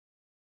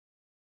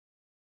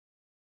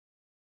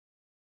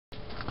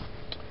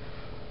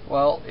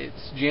Well,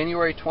 it's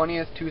January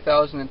 20th,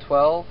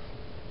 2012.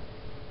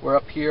 We're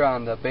up here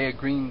on the Bay of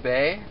Green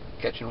Bay,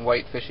 catching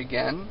whitefish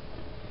again.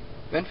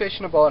 Been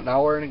fishing about an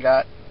hour and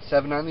got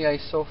 7 on the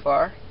ice so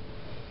far.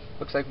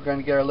 Looks like we're going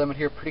to get our limit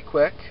here pretty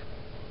quick.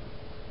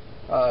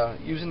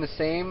 Using the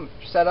same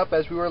setup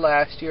as we were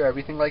last year,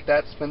 everything like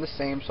that's been the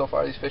same so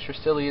far. These fish are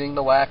still eating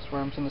the wax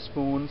worms and the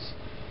spoons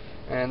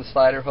and the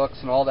slider hooks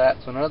and all that,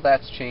 so none of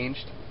that's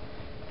changed.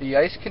 The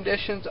ice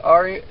conditions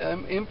are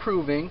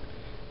improving.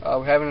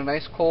 We're having a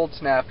nice cold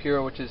snap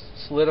here, which is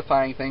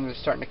solidifying things.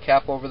 It's starting to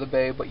cap over the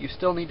bay, but you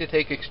still need to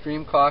take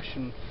extreme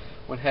caution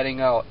when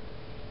heading out.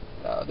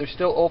 There's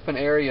still open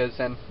areas,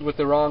 and with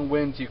the wrong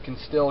winds you can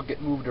still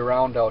get moved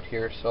around out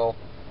here, so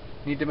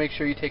you need to make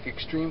sure you take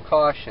extreme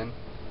caution.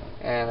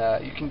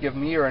 And you can give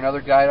me or another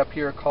guide up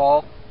here a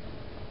call.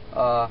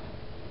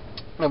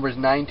 Number is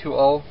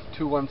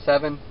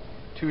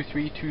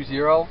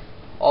 920-217-2320.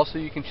 Also,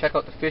 you can check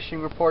out the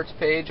fishing reports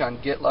page on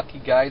Get Lucky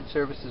Guide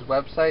Service's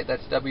website.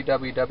 That's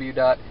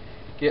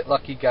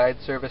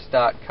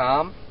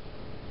www.getluckyguideservice.com.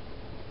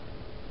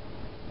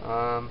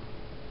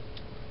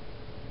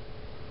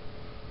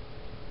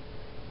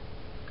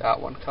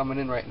 Got one coming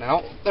in right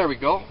now. There we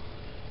go.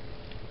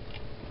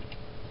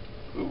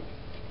 Ooh.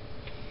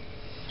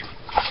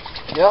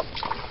 Yep.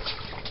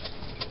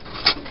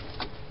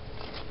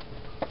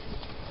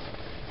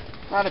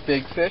 Not a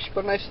big fish,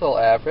 but a nice little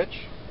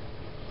average.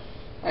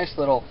 Nice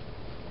little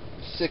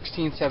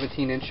 16,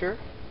 17 incher.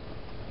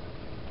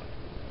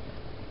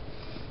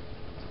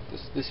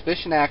 This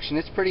fish in action,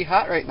 it's pretty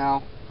hot right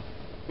now.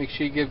 Make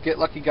sure you give Get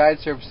Lucky Guide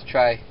Service a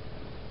try.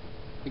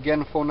 Again,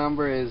 the phone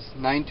number is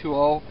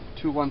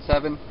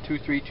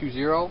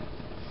 920-217-2320.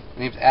 My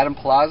name's Adam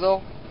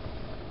Palazzo.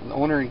 I'm the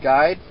owner and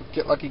guide of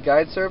Get Lucky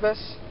Guide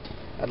Service.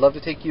 I'd love to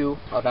take you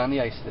out on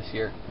the ice this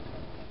year.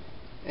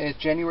 It's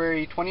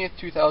January 20th,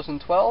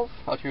 2012,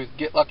 out here with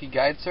Get Lucky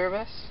Guide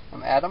Service.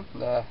 I'm Adam,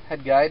 the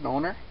head guide and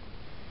owner.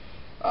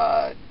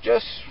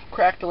 Just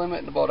cracked the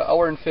limit in about an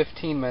hour and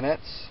 15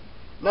 minutes.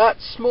 Not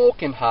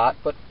smoking hot,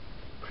 but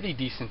pretty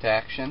decent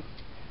action.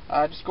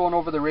 Just going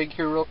over the rig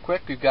here real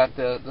quick. We've got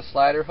the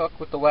slider hook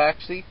with the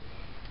waxy,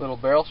 little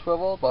barrel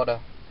swivel, about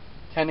a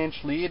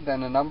 10-inch lead,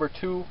 then a number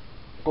 2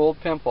 gold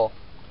pimple.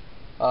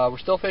 We're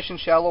still fishing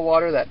shallow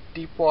water. That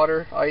deep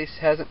water ice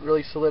hasn't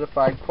really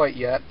solidified quite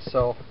yet,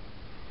 so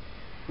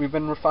we've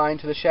been refined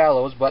to the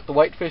shallows, but the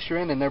whitefish are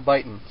in and they're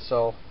biting.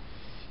 So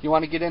you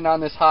want to get in on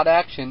this hot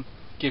action,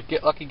 give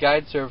Get Lucky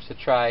Guide Service a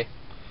try. You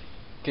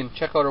can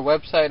check out our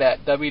website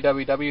at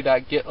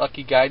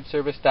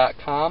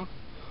www.getluckyguideservice.com,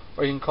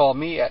 or you can call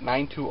me at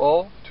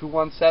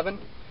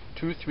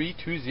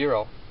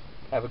 920-217-2320.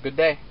 Have a good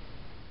day.